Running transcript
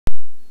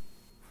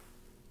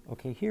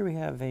Okay, here we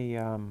have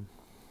a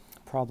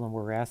problem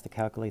where we're asked to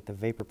calculate the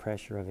vapor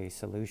pressure of a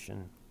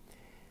solution.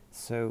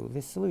 So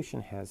this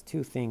solution has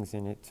two things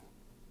in it.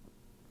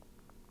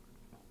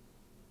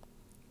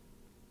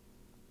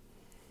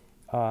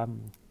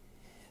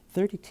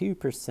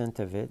 32%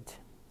 of it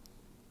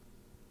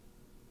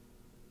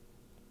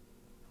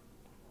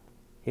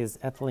is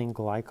ethylene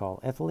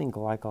glycol. Ethylene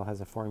glycol has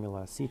a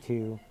formula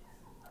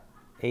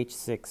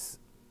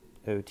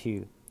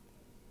C2H6O2.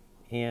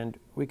 And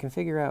we can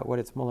figure out what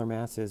its molar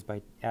mass is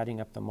by adding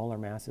up the molar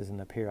masses in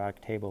the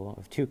periodic table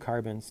of 2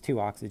 carbons, 2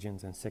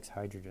 oxygens, and 6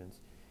 hydrogens.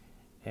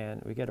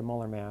 And we get a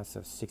molar mass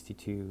of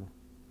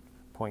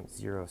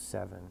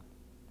 62.07.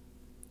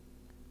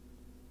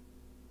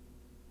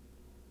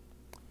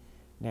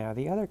 Now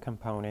the other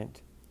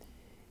component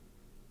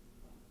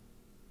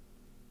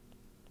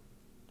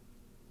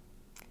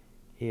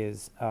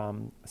is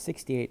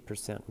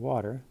 68%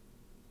 water.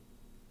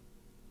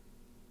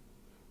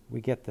 We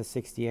get the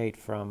 68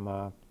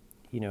 from,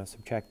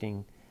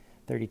 subtracting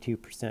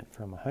 32%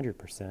 from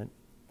 100%.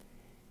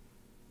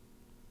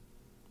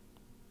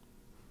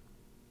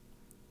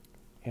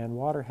 And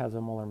water has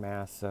a molar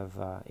mass of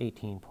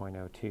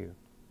 18.02.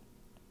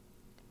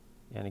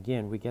 And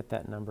again, we get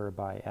that number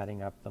by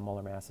adding up the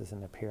molar masses in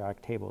the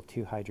periodic table,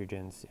 2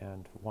 hydrogens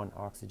and 1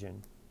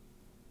 oxygen.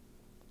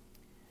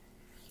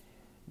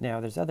 Now,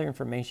 there's other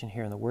information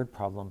here in the word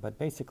problem, but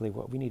basically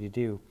what we need to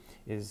do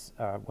is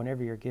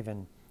whenever you're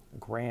given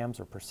grams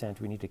or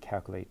percent, we need to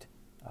calculate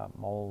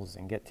moles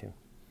and get to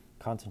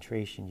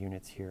concentration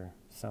units here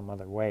some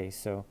other way.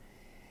 So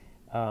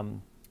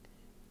 32%.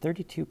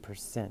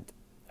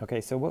 Okay,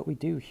 so what we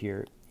do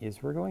here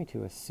is we're going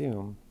to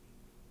assume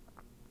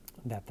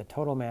that the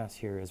total mass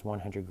here is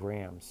 100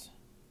 grams.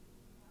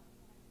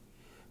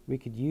 We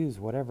could use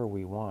whatever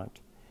we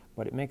want,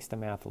 but it makes the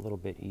math a little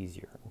bit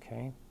easier,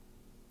 okay?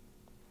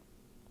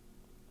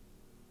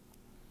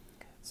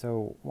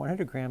 So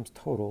 100 grams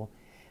total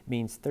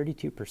means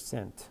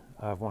 32%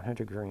 of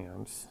 100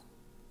 grams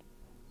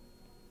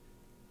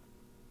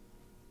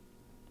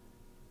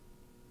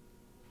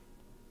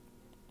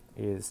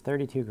is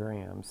 32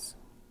 grams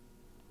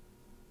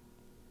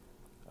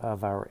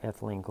of our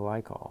ethylene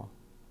glycol.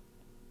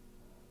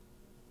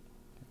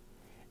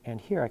 And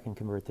here I can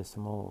convert this to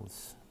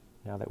moles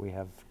now that we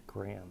have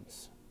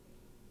grams.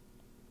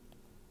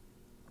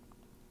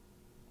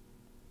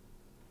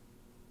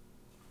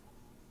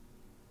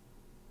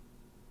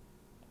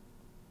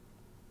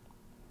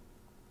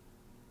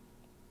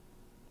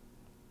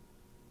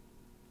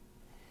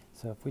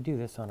 So if we do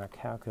this on our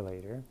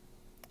calculator,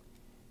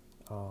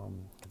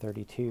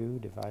 32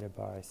 divided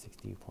by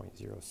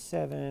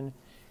 60.07,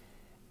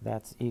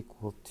 that's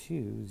equal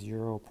to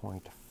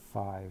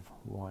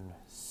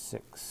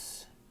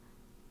 0.516.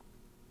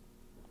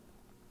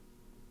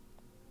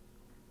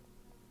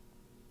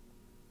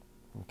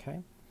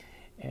 Okay,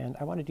 and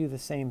I want to do the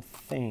same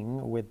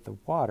thing with the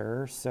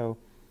water, so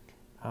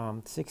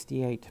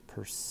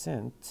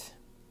 68%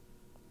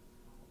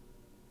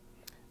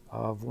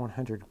 of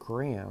 100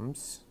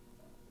 grams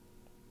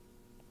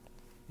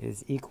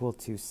is equal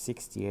to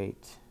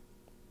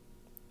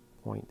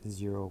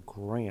 68.0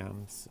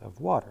 grams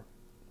of water.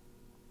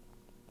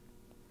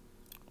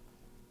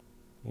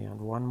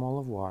 And 1 mole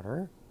of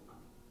water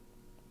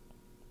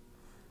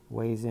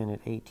weighs in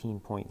at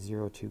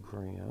 18.02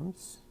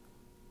 grams.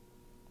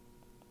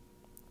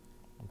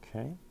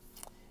 Okay,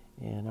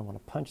 and I want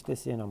to punch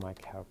this in on my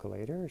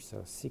calculator.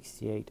 So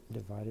 68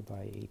 divided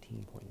by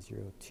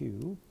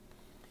 18.02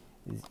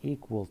 is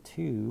equal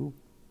to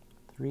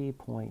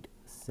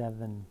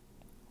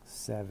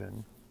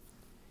 3.77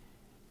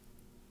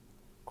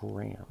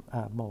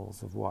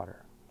 moles of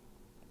water.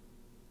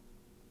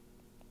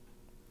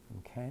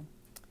 Okay.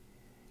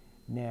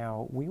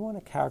 Now, we want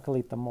to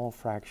calculate the mole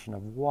fraction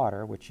of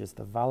water, which is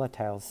the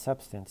volatile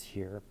substance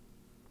here.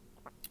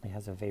 It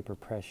has a vapor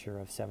pressure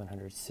of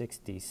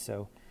 760.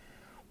 So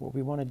what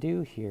we want to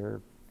do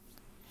here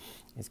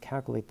is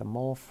calculate the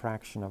mole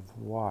fraction of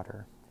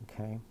water,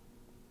 okay?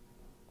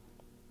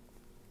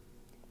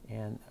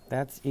 And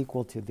that's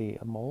equal to the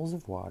moles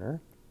of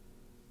water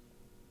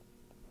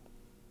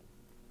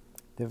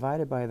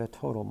divided by the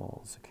total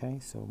moles, okay?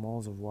 So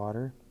moles of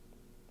water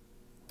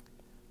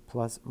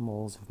plus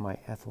moles of my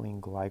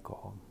ethylene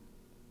glycol.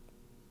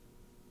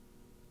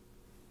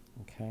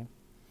 Okay,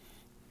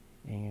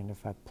 and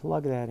if I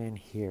plug that in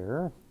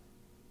here,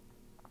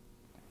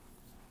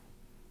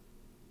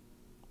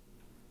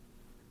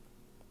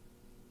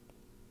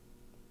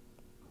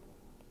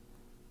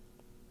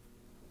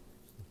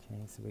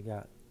 okay, so we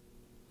got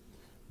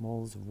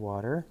moles of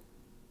water,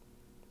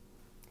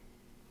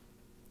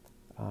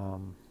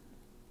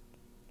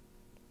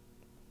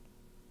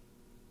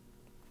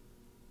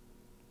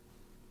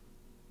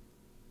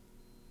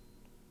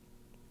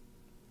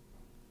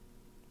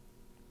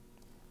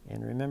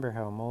 and remember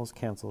how moles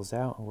cancels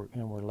out,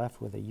 and we're left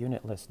with a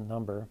unitless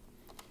number.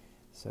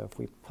 So if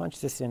we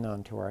punch this in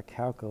onto our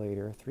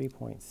calculator,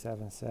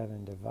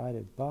 3.77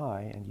 divided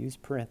by, and use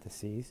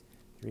parentheses,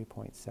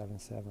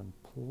 3.77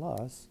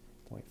 plus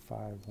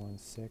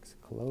 0.516,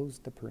 close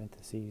the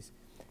parentheses,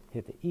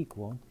 hit the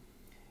equal,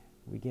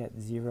 we get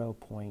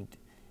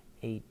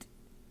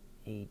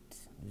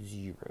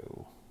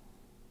 0.880.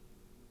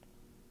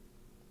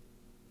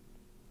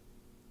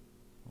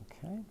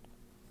 Okay,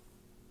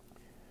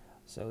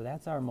 so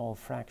that's our mole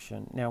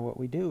fraction. Now what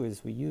we do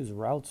is we use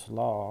Raoult's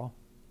law.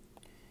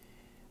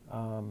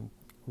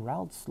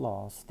 Raoult's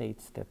law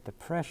states that the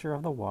pressure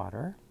of the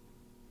water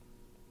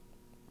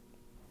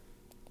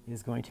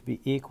is going to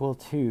be equal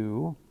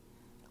to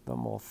the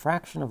mole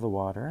fraction of the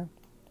water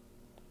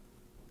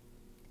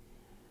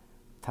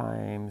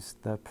times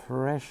the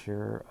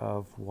pressure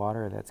of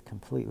water that's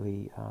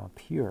completely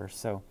pure.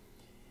 So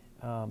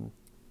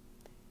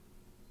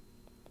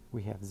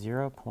we have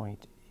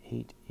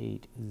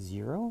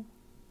 0.880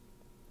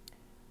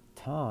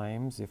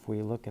 times, if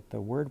we look at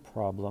the word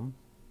problem,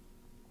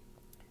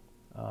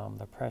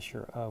 the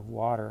pressure of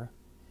water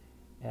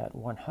at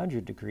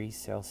 100 degrees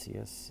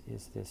Celsius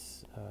is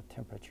this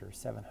temperature,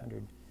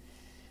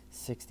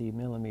 760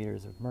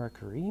 millimeters of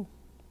mercury.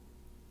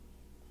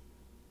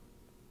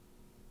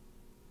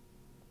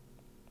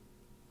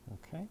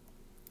 Okay,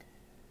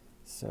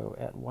 so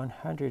at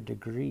 100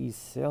 degrees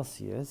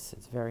Celsius,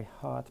 it's very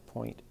hot,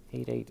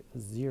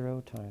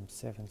 0.880 times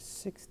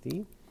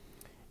 760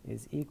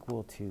 is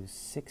equal to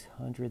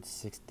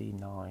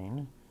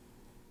 669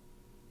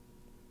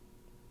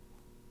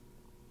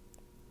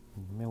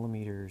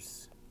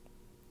 millimeters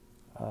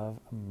of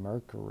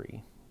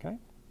mercury. Okay,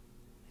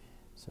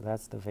 so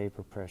that's the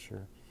vapor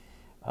pressure.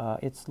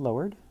 It's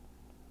lowered,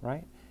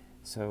 right?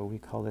 So we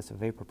call this a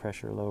vapor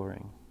pressure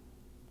lowering.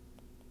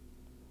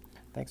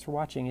 Thanks for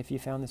watching. If you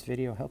found this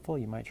video helpful,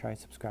 you might try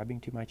subscribing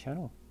to my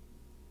channel.